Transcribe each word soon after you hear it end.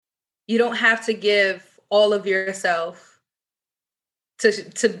you don't have to give all of yourself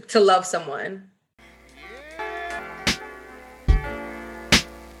to love someone.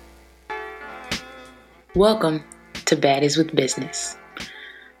 Welcome to Baddies with Business.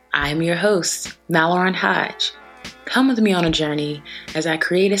 I'm your host, Mallory Hodge. Come with me on a journey as I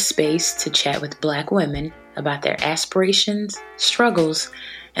create a space to chat with Black women about their aspirations, struggles,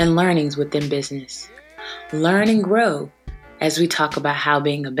 and learnings within business. Learn and grow as we talk about how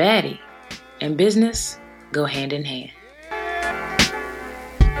being a baddie and business go hand in hand.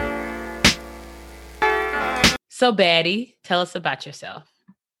 So, baddie, tell us about yourself.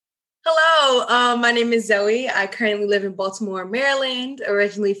 Hello, my name is Zoe. I currently live in Baltimore, Maryland,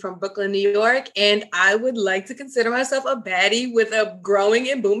 originally from Brooklyn, New York, and I would like to consider myself a baddie with a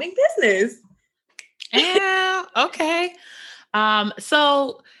growing and booming business. Yeah, okay.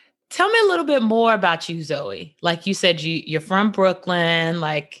 So tell me a little bit more about you, Zoe. Like you said, you're from Brooklyn.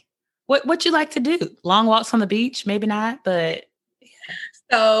 Like, what you like to do? Long walks on the beach? Maybe not, but yeah.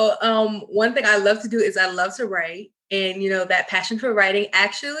 So, one thing I love to do is I love to write. And, that passion for writing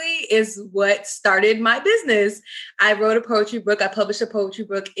actually is what started my business. I wrote a poetry book. I published a poetry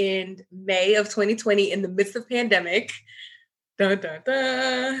book in May of 2020 in the midst of pandemic. Dun, dun,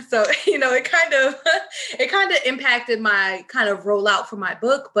 dun. So, it kind of impacted my kind of rollout for my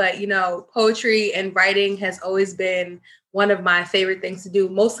book. But, poetry and writing has always been one of my favorite things to do,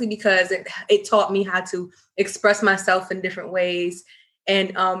 mostly because it taught me how to express myself in different ways.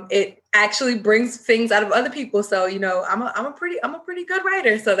 And it actually brings things out of other people. So, I'm a pretty good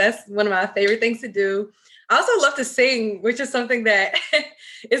writer. So that's one of my favorite things to do. I also love to sing, which is something that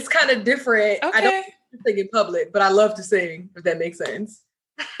is kind of different. Okay. I don't sing in public, but I love to sing, if that makes sense.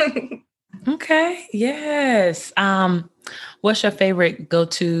 Okay. Yes. What's your favorite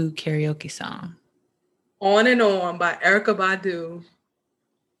go-to karaoke song? On and On by Erykah Badu.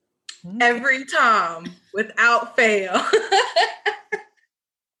 Okay. Every time, without fail.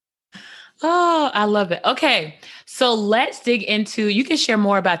 Oh, I love it. Okay. So let's dig into, you can share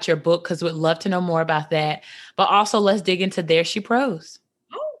more about your book because we'd love to know more about that. But also let's dig into There She Prose.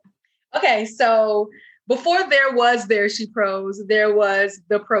 Oh, okay. So before There She Prose, there was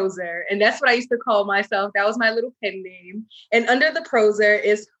The Proser. And that's what I used to call myself. That was my little pen name. And under The Proser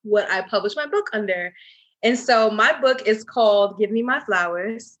is what I published my book under. And so my book is called Give Me My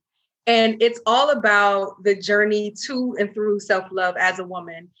Flowers. And it's all about the journey to and through self-love as a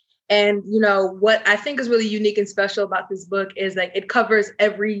woman. And, what I think is really unique and special about this book is that it covers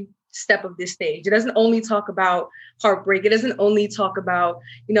every step of this stage. It doesn't only talk about heartbreak. It doesn't only talk about,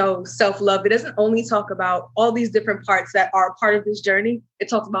 self-love. It doesn't only talk about all these different parts that are part of this journey. It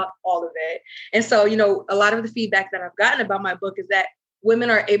talks about all of it. And so, a lot of the feedback that I've gotten about my book is that women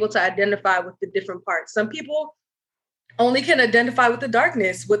are able to identify with the different parts. Some people only can identify with the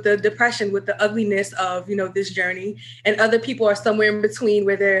darkness, with the depression, with the ugliness of, this journey. And other people are somewhere in between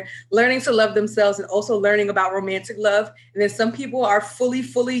where they're learning to love themselves and also learning about romantic love. And then some people are fully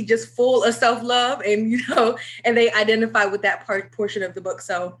just full of self-love and, and they identify with that portion of the book.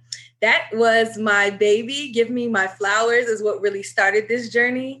 So that was my baby. Give Me My Flowers is what really started this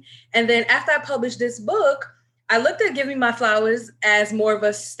journey. And then after I published this book, I looked at Give Me My Flowers as more of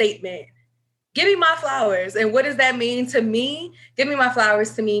a statement. Give me my flowers. And what does that mean to me? Give me my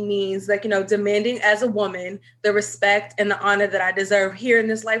flowers to me means demanding as a woman the respect and the honor that I deserve here in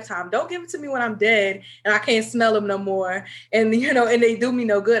this lifetime. Don't give it to me when I'm dead and I can't smell them no more. And, and they do me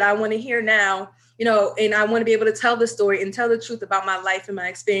no good. I want to hear now, and I want to be able to tell the story and tell the truth about my life and my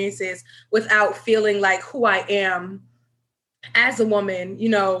experiences without feeling like who I am as a woman,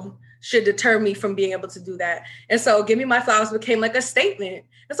 should deter me from being able to do that. And so Give Me My Flowers became like a statement.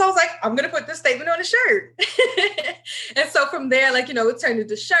 And so I was like, I'm going to put this statement on a shirt. And so from there, it turned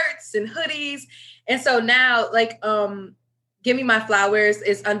into shirts and hoodies. And so now Give Me My Flowers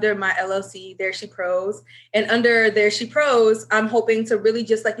is under my LLC, There She Prose. And under There She Prose, I'm hoping to really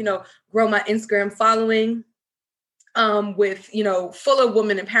just grow my Instagram following with, full of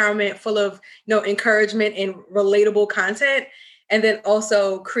woman empowerment, full of, encouragement and relatable content. And then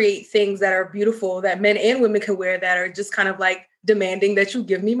also create things that are beautiful that men and women can wear that are just kind of demanding that you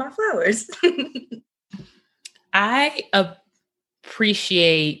give me my flowers. I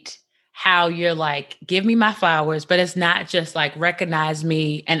appreciate how you're give me my flowers, but it's not just recognize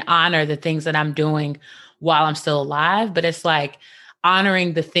me and honor the things that I'm doing while I'm still alive, but it's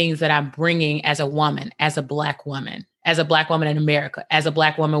honoring the things that I'm bringing as a woman, as a Black woman in America, as a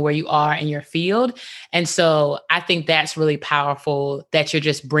Black woman where you are in your field. And so I think that's really powerful that you're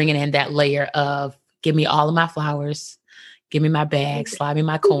just bringing in that layer of give me all of my flowers, give me my bag, slide me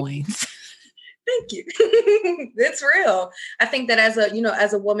my coins. Thank you. It's real. I think that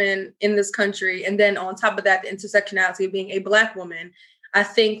as a woman in this country, and then on top of that, the intersectionality of being a Black woman, I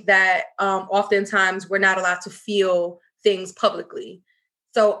think that oftentimes we're not allowed to feel things publicly.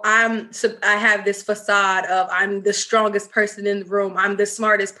 So I have this facade of I'm the strongest person in the room. I'm the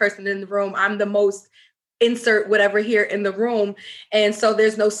smartest person in the room. I'm the most insert whatever here in the room. And so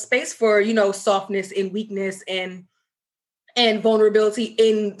there's no space for, softness and weakness and vulnerability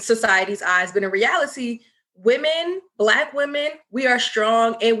in society's eyes. But in reality, women, Black women, we are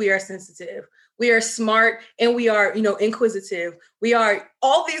strong and we are sensitive. We are smart and we are, inquisitive. We are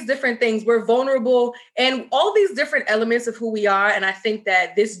all these different things. We're vulnerable and all these different elements of who we are. And I think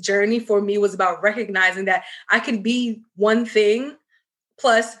that this journey for me was about recognizing that I can be one thing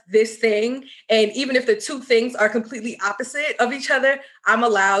plus this thing. And even if the two things are completely opposite of each other, I'm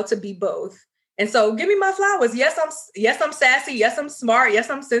allowed to be both. And so give me my flowers. Yes, I'm sassy. Yes, I'm smart.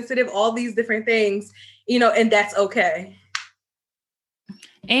 Yes, I'm sensitive, all these different things, and that's okay.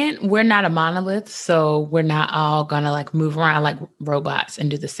 And we're not a monolith, so we're not all going to move around like robots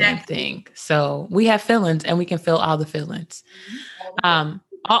and do the same thing. So we have feelings and we can feel all the feelings.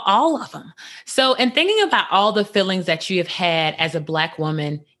 All of them. So, and thinking about all the feelings that you have had as a Black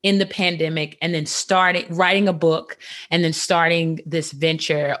woman in the pandemic, and then writing a book, and then starting this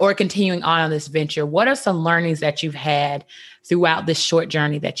venture or continuing on this venture, what are some learnings that you've had throughout this short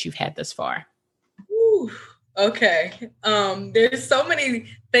journey that you've had thus far? Ooh, okay. There's so many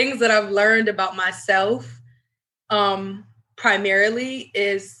things that I've learned about myself. Primarily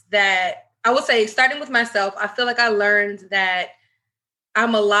is that I would say, starting with myself, I feel like I learned that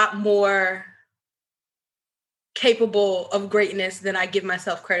I'm a lot more capable of greatness than I give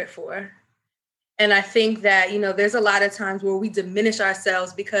myself credit for. And I think that, there's a lot of times where we diminish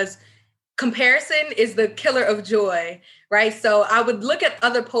ourselves because comparison is the killer of joy, right? So I would look at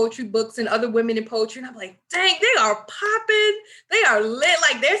other poetry books and other women in poetry, and I'm like, dang, they are popping. They are lit.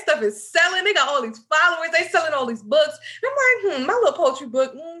 Like, their stuff is selling. They got all these followers. They selling all these books. And I'm like, my little poetry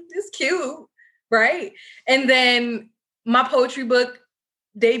book, it's cute, right? And then my poetry book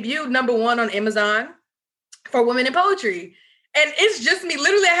debuted #1 on Amazon for women in poetry. And it's just me.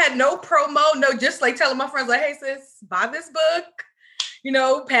 Literally, I had no promo, just telling my friends, hey, sis, buy this book,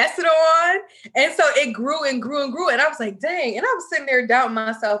 pass it on. And so it grew and grew and grew. And I was like, dang. And I was sitting there doubting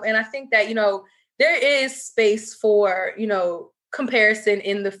myself. And I think that, there is space for, comparison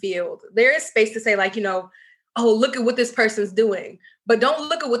in the field. There is space to say oh, look at what this person's doing. But don't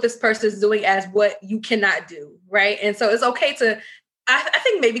look at what this person's doing as what you cannot do, right? And so it's okay to, I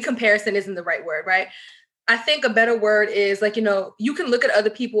think maybe comparison isn't the right word, right? I think a better word is you can look at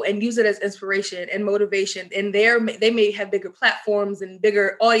other people and use it as inspiration and motivation. And they may have bigger platforms and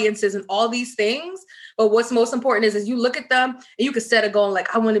bigger audiences and all these things. But what's most important is you look at them and you can set a goal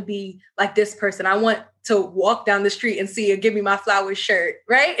I want to be like this person. I want to walk down the street and see a Give Me My Flowers shirt,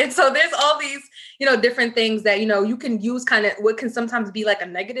 right? And so there's all these, different things that, you can use kind of what can sometimes be like a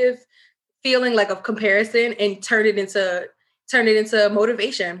negative feeling of comparison and turn it into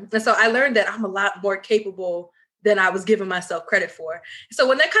motivation. And so I learned that I'm a lot more capable than I was giving myself credit for. So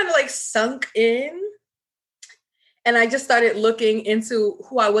when that kind of sunk in, and I just started looking into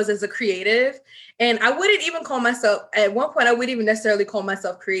who I was as a creative, and I wouldn't even call myself, at one point, I wouldn't even necessarily call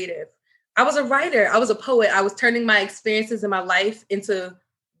myself creative. I was a writer. I was a poet. I was turning my experiences in my life into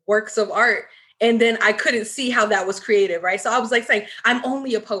works of art. And then I couldn't see how that was creative, right? So I was saying, I'm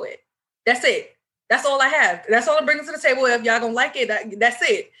only a poet. That's it. That's all I have. That's all I'm bringing to the table. If y'all gonna like it, that's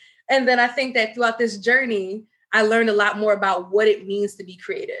it. And then I think that throughout this journey, I learned a lot more about what it means to be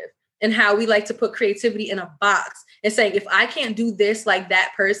creative and how we like to put creativity in a box and saying, if I can't do this like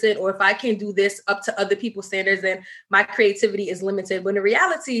that person, or if I can't do this up to other people's standards, then my creativity is limited. But in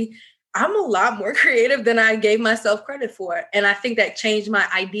reality, I'm a lot more creative than I gave myself credit for. And I think that changed my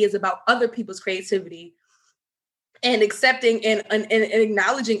ideas about other people's creativity and accepting and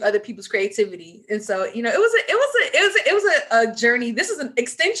acknowledging other people's creativity. And so, it was a journey. This is an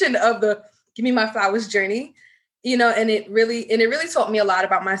extension of the Give Me My Flowers journey, and it really taught me a lot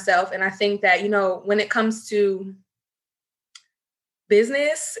about myself. And I think that, when it comes to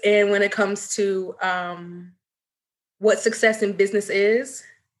business and when it comes to what success in business is,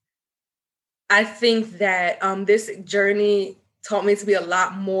 I think that this journey taught me to be a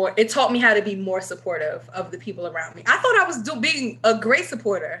lot more. It taught me how to be more supportive of the people around me. I thought I was being a great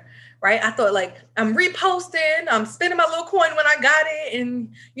supporter, right? I thought I'm reposting, I'm spending my little coin when I got it. And,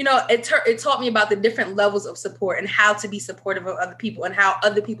 it taught me about the different levels of support and how to be supportive of other people and how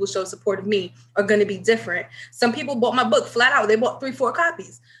other people show support of me are going to be different. Some people bought my book flat out. They bought 3-4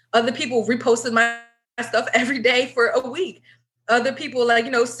 copies. Other people reposted my stuff every day for a week. other people like,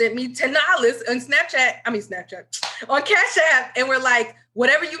 sent me $10 on on Cash App. And we're like,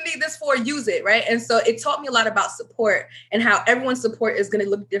 whatever you need this for, use it. Right. And so it taught me a lot about support and how everyone's support is going to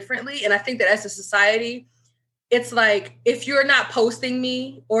look differently. And I think that as a society, it's like, if you're not posting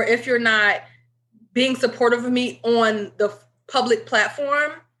me or if you're not being supportive of me on the public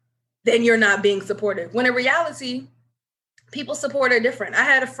platform, then you're not being supportive. When in reality, people's support are different. I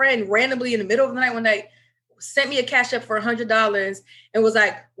had a friend randomly in the middle of the night one night sent me a Cash App for $100 and was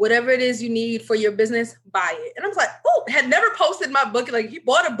like, whatever it is you need for your business, buy it. And I was like, oh, had never posted my book. Like, he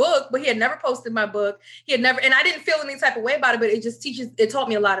bought a book, but he had never posted my book. And I didn't feel any type of way about it, but it taught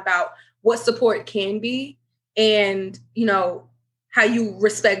me a lot about what support can be and, how you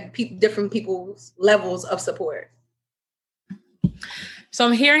respect different people's levels of support. So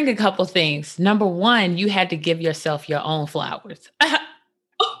I'm hearing a couple things. Number one, you had to give yourself your own flowers.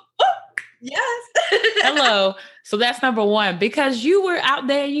 Yes. Hello. So that's number one, because you were out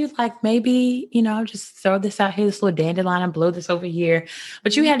there, you like, maybe, just throw this out here, this little dandelion and blow this over here,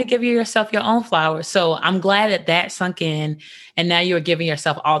 but you had to give yourself your own flowers. So I'm glad that sunk in. And now you're giving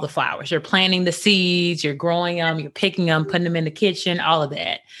yourself all the flowers. You're planting the seeds, you're growing them, you're picking them, putting them in the kitchen, all of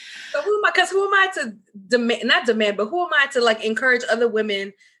that. So who am I to demand, but who am I to like encourage other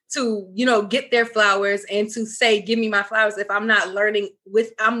women to, get their flowers and to say, give me my flowers if I'm not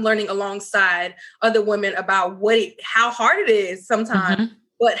I'm learning alongside other women about how hard it is sometimes,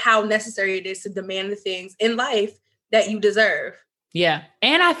 but how necessary it is to demand the things in life that you deserve. Yeah.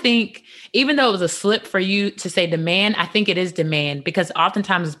 And I think even though it was a slip for you to say demand, I think it is demand, because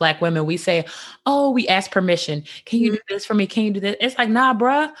oftentimes as Black women, we say, oh, we ask permission. Can you do this for me? Can you do this? It's like, nah,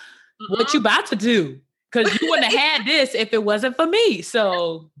 bruh, what you about to do? Because you wouldn't have had this if it wasn't for me.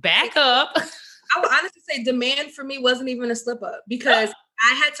 So back up. I would honestly say demand for me wasn't even a slip up, because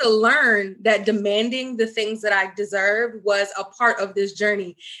I had to learn that demanding the things that I deserved was a part of this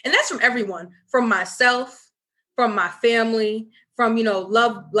journey. And that's from everyone, from myself, from my family, from,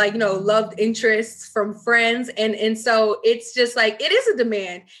 loved interests, from friends. And so it's just like, it is a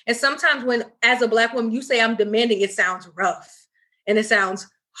demand. And sometimes when, as a Black woman, you say I'm demanding, it sounds rough and it sounds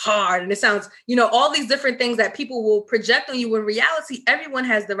hard and it sounds, all these different things that people will project on you. In reality, everyone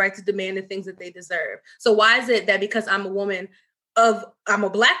has the right to demand the things that they deserve. So why is it that because I'm a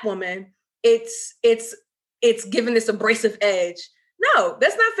Black woman, it's given this abrasive edge? No,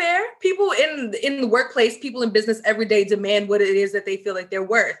 that's not fair. People in the workplace, people in business every day demand what it is that they feel like they're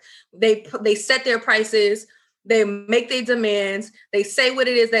worth. They set their prices. They make their demands. They say what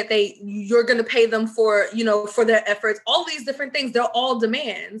it is that you're going to pay them for, for their efforts. All these different things, they're all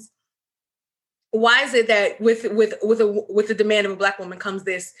demands. Why is it that with the demand of a Black woman comes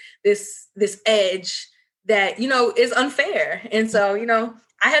this edge that, is unfair? And so,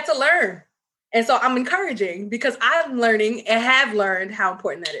 I had to learn. And so I'm encouraging, because I'm learning and have learned how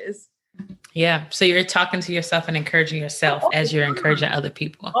important that is. Yeah. So you're talking to yourself and encouraging yourself as you're encouraging other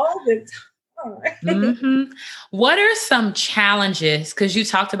people. All the time. What are some challenges? Because you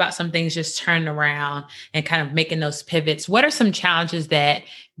talked about some things just turning around and kind of making those pivots. What are some challenges that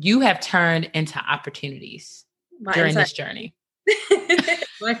you have turned into opportunities during this journey?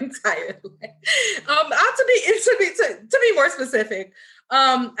 My entire life. To be more specific,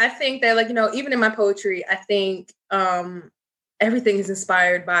 I think that even in my poetry, I think everything is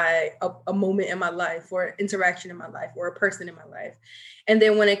inspired by a moment in my life or interaction in my life or a person in my life. And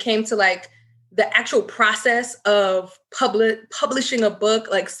then when it came to the actual process of publishing a book,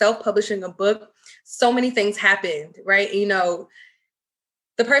 self-publishing a book, so many things happened, right?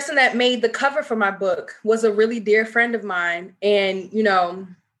 The person that made the cover for my book was a really dear friend of mine. And,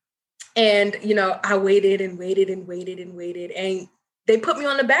 I waited and waited and waited and waited, and they put me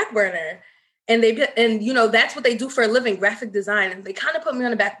on the back burner. And that's what they do for a living, graphic design. And they kind of put me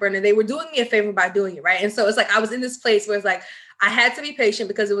on the back burner. They were doing me a favor by doing it, right? And so it's like I was in this place where it's like I had to be patient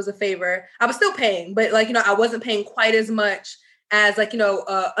because it was a favor. I was still paying, but I wasn't paying quite as much as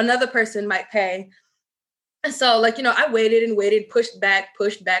another person might pay. And so I waited and waited, pushed back.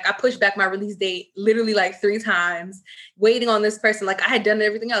 I pushed back my release date literally 3 times, waiting on this person. I had done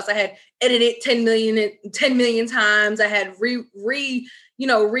everything else. I had edited 10 million times. I had rewritten,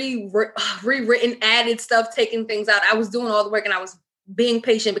 added stuff, taking things out. I was doing all the work, and I was being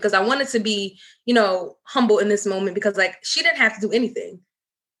patient because I wanted to be, humble in this moment, because she didn't have to do anything,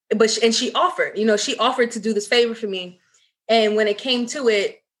 and she offered to do this favor for me. And when it came to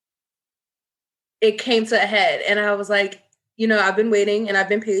it, it came to a head, and I was like, I've been waiting and I've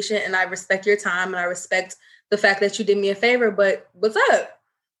been patient, and I respect your time, and I respect the fact that you did me a favor, but what's up?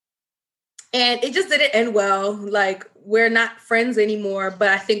 And it just didn't end well. we're not friends anymore, but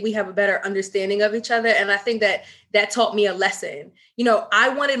I think we have a better understanding of each other. And I think that taught me a lesson. I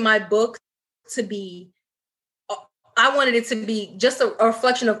wanted my book to be, I wanted it to be just a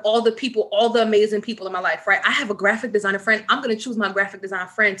reflection of all the people, all the amazing people in my life, right? I have a graphic designer friend. I'm going to choose my graphic design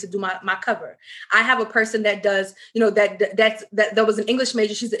friend to do my cover. I have a person that does, that was an English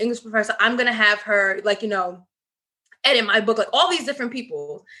major. She's an English professor. I'm going to have her edit my book, like all these different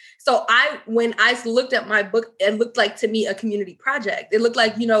people. So when I looked at my book, it looked like to me a community project. It looked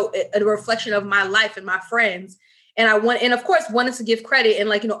like, a reflection of my life and my friends. And of course, wanted to give credit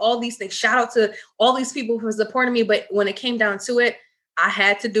and all these things. Shout out to all these people for supporting me. But when it came down to it, I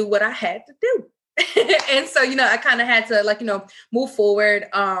had to do what I had to do. And so, I kind of had to move forward.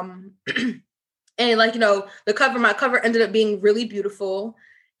 And my cover ended up being really beautiful.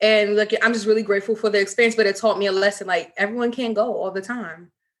 And I'm just really grateful for the experience, but it taught me a lesson. Like, everyone can't go all the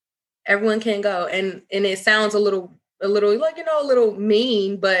time. Everyone can go. And it sounds a little a little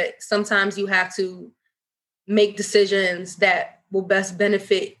mean, but sometimes you have to make decisions that will best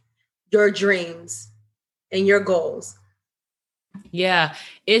benefit your dreams and your goals. Yeah,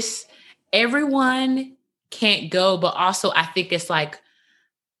 it's everyone can't go, but also I think it's like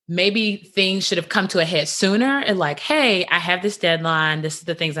maybe things should have come to a head sooner and like, hey, I have this deadline. This is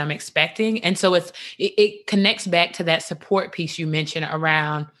the things I'm expecting. And so it connects back to that support piece you mentioned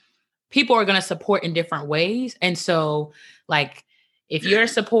around people are going to support in different ways. And so like, if your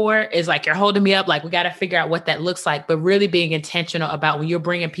support is like, you're holding me up, like we got to figure out what that looks like, but really being intentional about when you're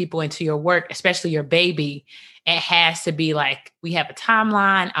bringing people into your work, especially your baby, it has to be like, we have a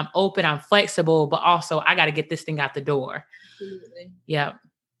timeline. I'm open, I'm flexible, but also I got to get this thing out the door. Absolutely. Yeah.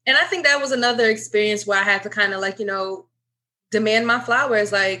 And I think that was another experience where I had to kind of demand my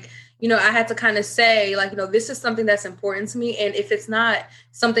flowers. I had to kind of say this is something that's important to me. And if it's not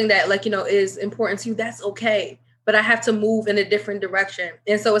something that is important to you, that's okay. But I have to move in a different direction.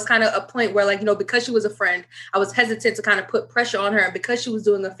 And so it's kind of a point where because she was a friend, I was hesitant to kind of put pressure on her. And because she was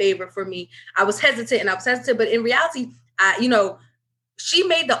doing a favor for me, I was hesitant. But in reality, she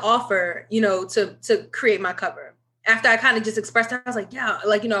made the offer, to create my cover. After I kind of just expressed her, I was like, yeah,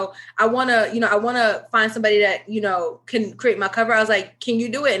 I want to find somebody that, can create my cover. I was like, can you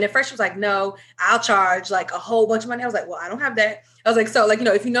do it? And at first she was like, no, I'll charge a whole bunch of money. I was like, well, I don't have that. I was like, so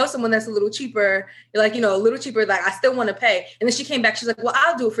if you know someone that's a little cheaper, a little cheaper, I still want to pay. And then she came back, she's like, well,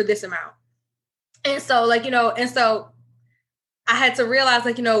 I'll do it for this amount. And so I had to realize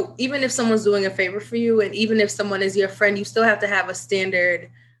even if someone's doing a favor for you, and even if someone is your friend, you still have to have a standard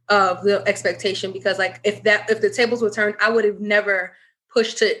of the expectation, because if the tables were turned, I would have never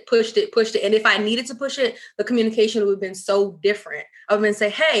pushed it. And if I needed to push it, the communication would have been so different. I would have been say,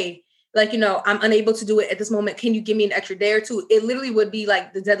 hey, I'm unable to do it at this moment. Can you give me an extra day or two? It literally would be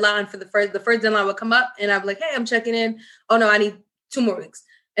the deadline for the first deadline would come up and I'd be like, hey, I'm checking in. Oh no, I need 2 more weeks.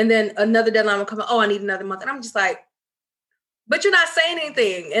 And then another deadline would come up. Oh, I need another month. And I'm just like, but you're not saying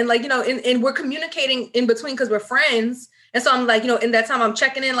anything. And and we're communicating in between because we're friends. And so I'm in that time I'm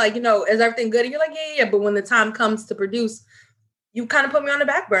checking in, is everything good? And you're like, yeah. But when the time comes to produce, you kind of put me on the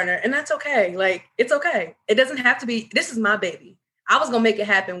back burner, and that's okay. It's okay. It doesn't have to be, this is my baby. I was going to make it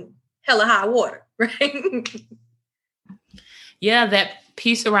happen hella high water, right? Yeah. That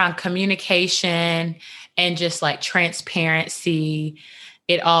piece around communication and just transparency,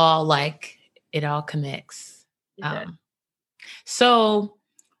 it all connects. Yeah. So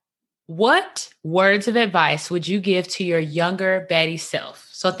what words of advice would you give to your younger Betty self?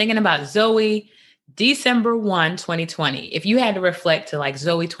 So thinking about Zoe, December 1, 2020, if you had to reflect to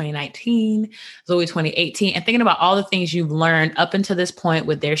Zoe 2019, Zoe 2018, and thinking about all the things you've learned up until this point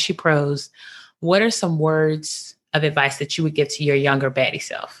with There She Pros, what are some words of advice that you would give to your younger Betty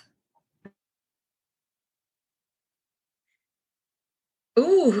self?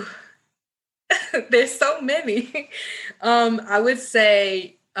 Ooh, there's so many. I would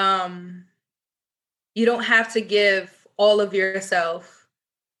say, you don't have to give all of yourself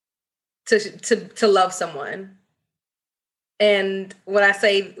to love someone. And when I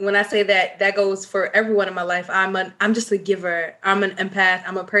say that goes for everyone in my life. I'm just a giver. I'm an empath.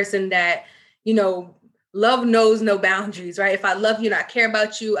 I'm a person that, love knows no boundaries, right? If I love you and I care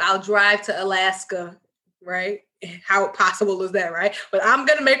about you, I'll drive to Alaska, right? How possible is that, right? But I'm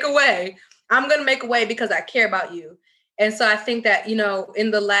going to make a way. I'm going to make a way because I care about you. And so I think that,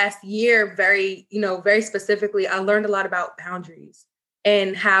 in the last year, very specifically, I learned a lot about boundaries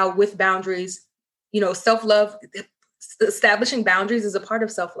and how with boundaries, self-love, establishing boundaries is a part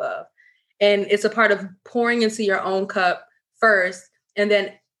of self-love. And it's a part of pouring into your own cup first, and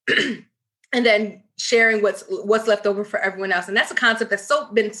then, and then sharing what's left over for everyone else. And that's a concept that's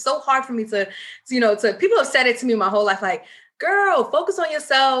been so hard for me to people have said it to me my whole life, like, girl, focus on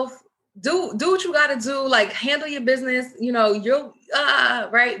yourself, do what you got to do, like handle your business, you'll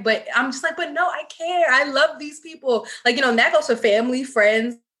right. But I'm just like, but no, I care. I love these people. Like, and that goes for family,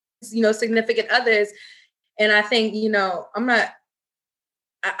 friends, significant others. And I think,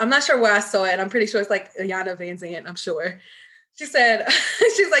 I'm not sure where I saw it. I'm pretty sure it's like Iyanla Vanzant, I'm sure. She said,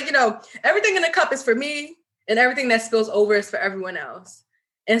 she's like, everything in the cup is for me and everything that spills over is for everyone else.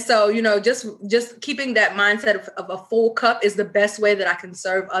 And so, just keeping that mindset of a full cup is the best way that I can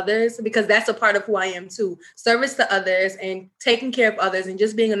serve others, because that's a part of who I am too. Service to others and taking care of others and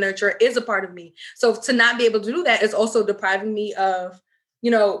just being a nurturer is a part of me. So to not be able to do that is also depriving me of,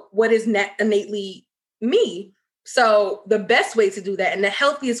 what is innately me. So the best way to do that and the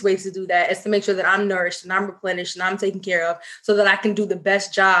healthiest way to do that is to make sure that I'm nourished and I'm replenished and I'm taken care of, so that I can do the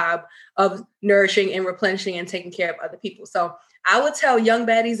best job of nourishing and replenishing and taking care of other people. So I would tell young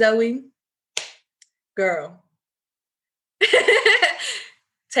baddie Zoe, girl,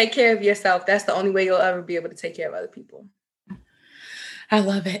 take care of yourself. That's the only way you'll ever be able to take care of other people. I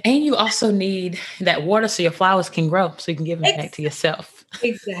love it. And you also need that water so your flowers can grow, so you can give them back to yourself.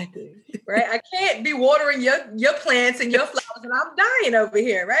 Exactly. Right. I can't be watering your plants and your flowers and I'm dying over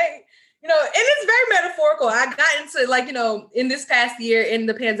here. Right. And it's very metaphorical. I got into in this past year in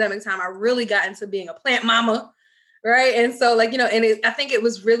the pandemic time, I really got into being a plant mama. Right. And so I think it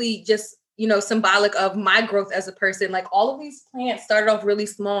was really just, symbolic of my growth as a person. Like all of these plants started off really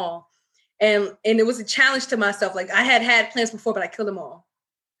small. And it was a challenge to myself. Like I had plants before, but I killed them all.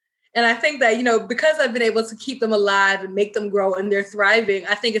 And I think that, because I've been able to keep them alive and make them grow and they're thriving,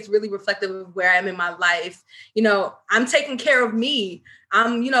 I think it's really reflective of where I am in my life. I'm taking care of me.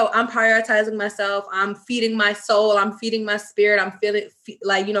 I'm prioritizing myself. I'm feeding my soul. I'm feeding my spirit. I'm feeling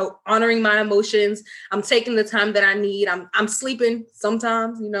honoring my emotions. I'm taking the time that I need. I'm sleeping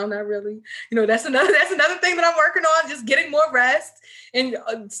sometimes, not really. That's another thing that I'm working on, just getting more rest and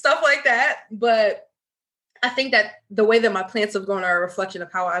stuff like that. But I think that the way that my plants have grown are a reflection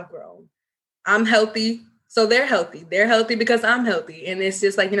of how I've grown. I'm healthy, so they're healthy. They're healthy because I'm healthy. And it's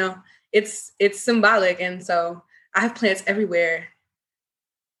just like, it's symbolic. And so I have plants everywhere.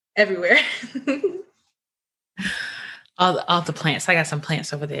 all the plants. I got some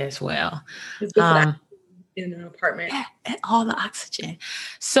plants over there as well. It's good for in an apartment. Yeah, and all the oxygen.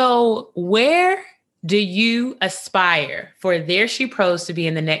 So where do you aspire for There She Pros to be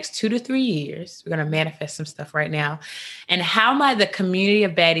in the next 2 to 3 years? We're going to manifest some stuff right now. And how might the community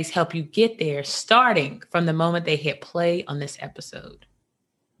of baddies help you get there, starting from the moment they hit play on this episode?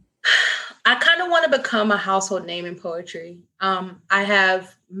 I kind of want to become a household name in poetry. I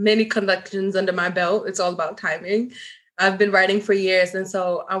have many collections under my belt. It's all about timing. I've been writing for years. And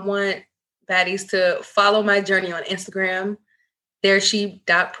so I want baddies to follow my journey on Instagram,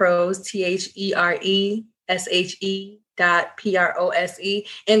 thereshe.pros, THERESHE.PROSE,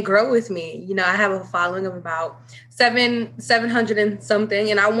 and grow with me. I have a following of about 700 and something,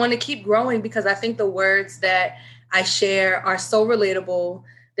 and I want to keep growing because I think the words that I share are so relatable.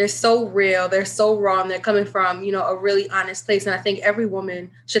 They're so real. They're so raw. And they're coming from, a really honest place. And I think every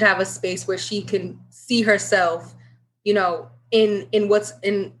woman should have a space where she can see herself, in what's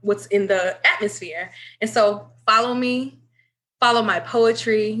in the atmosphere. And so follow me. Follow my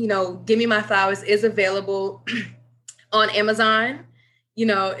poetry, Give Me My Flowers is available on Amazon.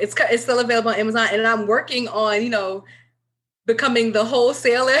 It's still available on Amazon. And I'm working on, becoming the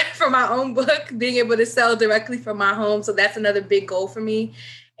wholesaler for my own book, being able to sell directly from my home. So that's another big goal for me.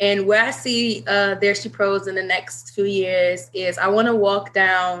 And where I see There She Pros in the next few years is I want to walk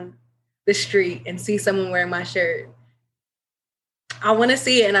down the street and see someone wearing my shirt. I want to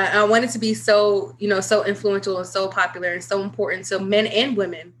see it, and I want it to be so, so influential and so popular and so important to men and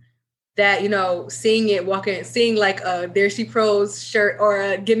women that, seeing it, seeing like a There She Pros shirt or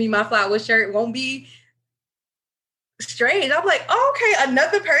a Give Me My Flowers shirt won't be strange. I'm like, oh, okay,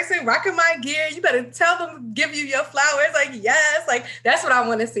 another person rocking my gear. You better tell them, give you your flowers. Like, yes, like that's what I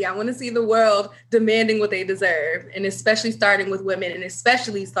want to see. I want to see the world demanding what they deserve, and especially starting with women, and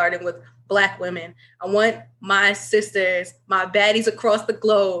especially starting with Black women. I want my sisters, my baddies across the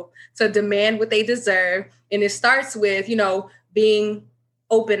globe to demand what they deserve. And it starts with, being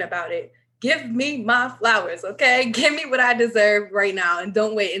open about it. Give me my flowers, okay? Give me what I deserve right now. And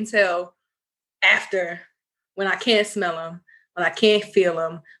don't wait until after, when I can't smell them, when I can't feel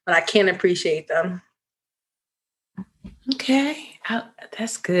them, when I can't appreciate them. Okay,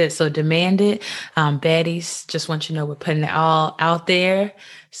 that's good. So demand it. Baddies, just want you to know we're putting it all out there.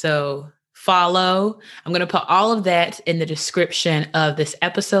 So follow. I'm going to put all of that in the description of this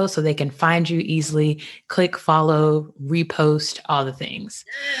episode so they can find you easily. Click follow, repost, all the things.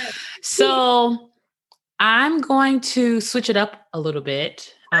 So I'm going to switch it up a little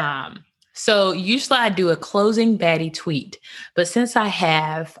bit. So usually I do a closing baddie tweet, but since I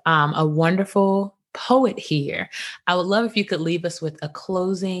have a wonderful poet here, I would love if you could leave us with a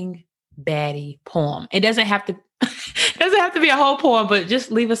closing baddie poem. It doesn't have to be a whole poem, but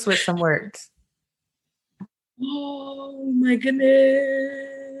just leave us with some words. Oh my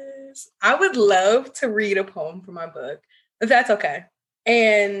goodness. I would love to read a poem from my book, if that's okay.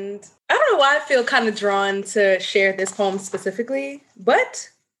 And I don't know why I feel kind of drawn to share this poem specifically, but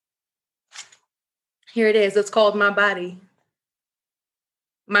here it is. It's called My Body.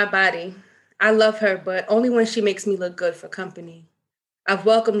 My body. I love her, but only when she makes me look good for company. I've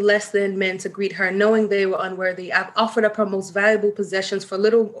welcomed less than men to greet her, knowing they were unworthy. I've offered up her most valuable possessions for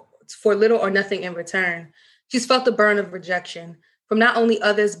little or nothing in return. She's felt the burn of rejection. From not only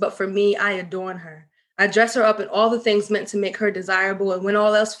others, but for me, I adorn her. I dress her up in all the things meant to make her desirable, and when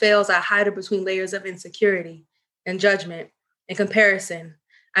all else fails, I hide her between layers of insecurity and judgment and comparison.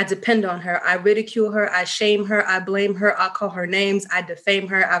 I depend on her. I ridicule her. I shame her. I blame her. I call her names. I defame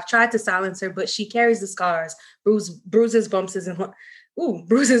her. I've tried to silence her, but she carries the scars, bruises, bumps,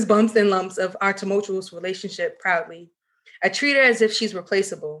 and lumps of our tumultuous relationship proudly. I treat her as if she's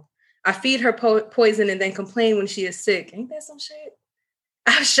replaceable. I feed her poison and then complain when she is sick. Ain't that some shit?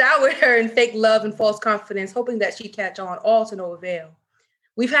 I've showered her in fake love and false confidence, hoping that she'd catch on, all to no avail.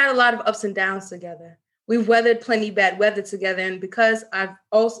 We've had a lot of ups and downs together. We've weathered plenty bad weather together, and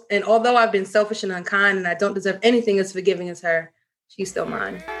although I've been selfish and unkind and I don't deserve anything as forgiving as her, she's still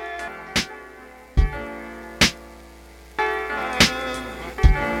mine.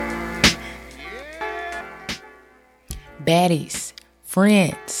 Baddies,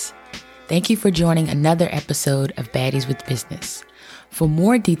 friends, thank you for joining another episode of Baddies with Business. For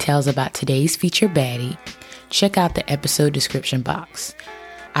more details about today's featured baddie, check out the episode description box.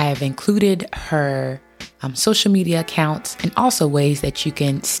 I have included her social media accounts and also ways that you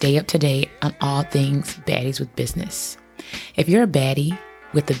can stay up to date on all things Baddies with Business. If you're a baddie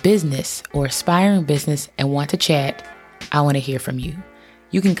with a business or aspiring business and want to chat, I want to hear from you.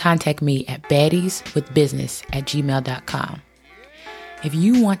 You can contact me at baddieswithbusiness@gmail.com. If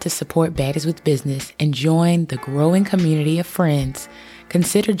you want to support Baddies with Business and join the growing community of friends,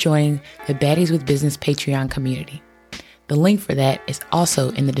 consider joining the Baddies with Business Patreon community. The link for that is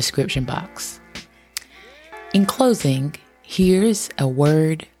also in the description box. In closing, here's a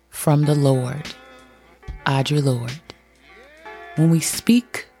word from the Lord. Audre Lorde. When we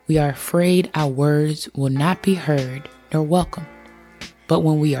speak, we are afraid our words will not be heard nor welcomed. But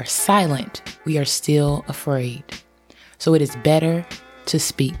when we are silent, we are still afraid. So it is better to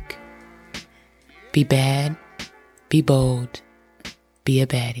speak. Be bad, be bold, be a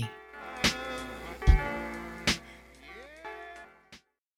baddie.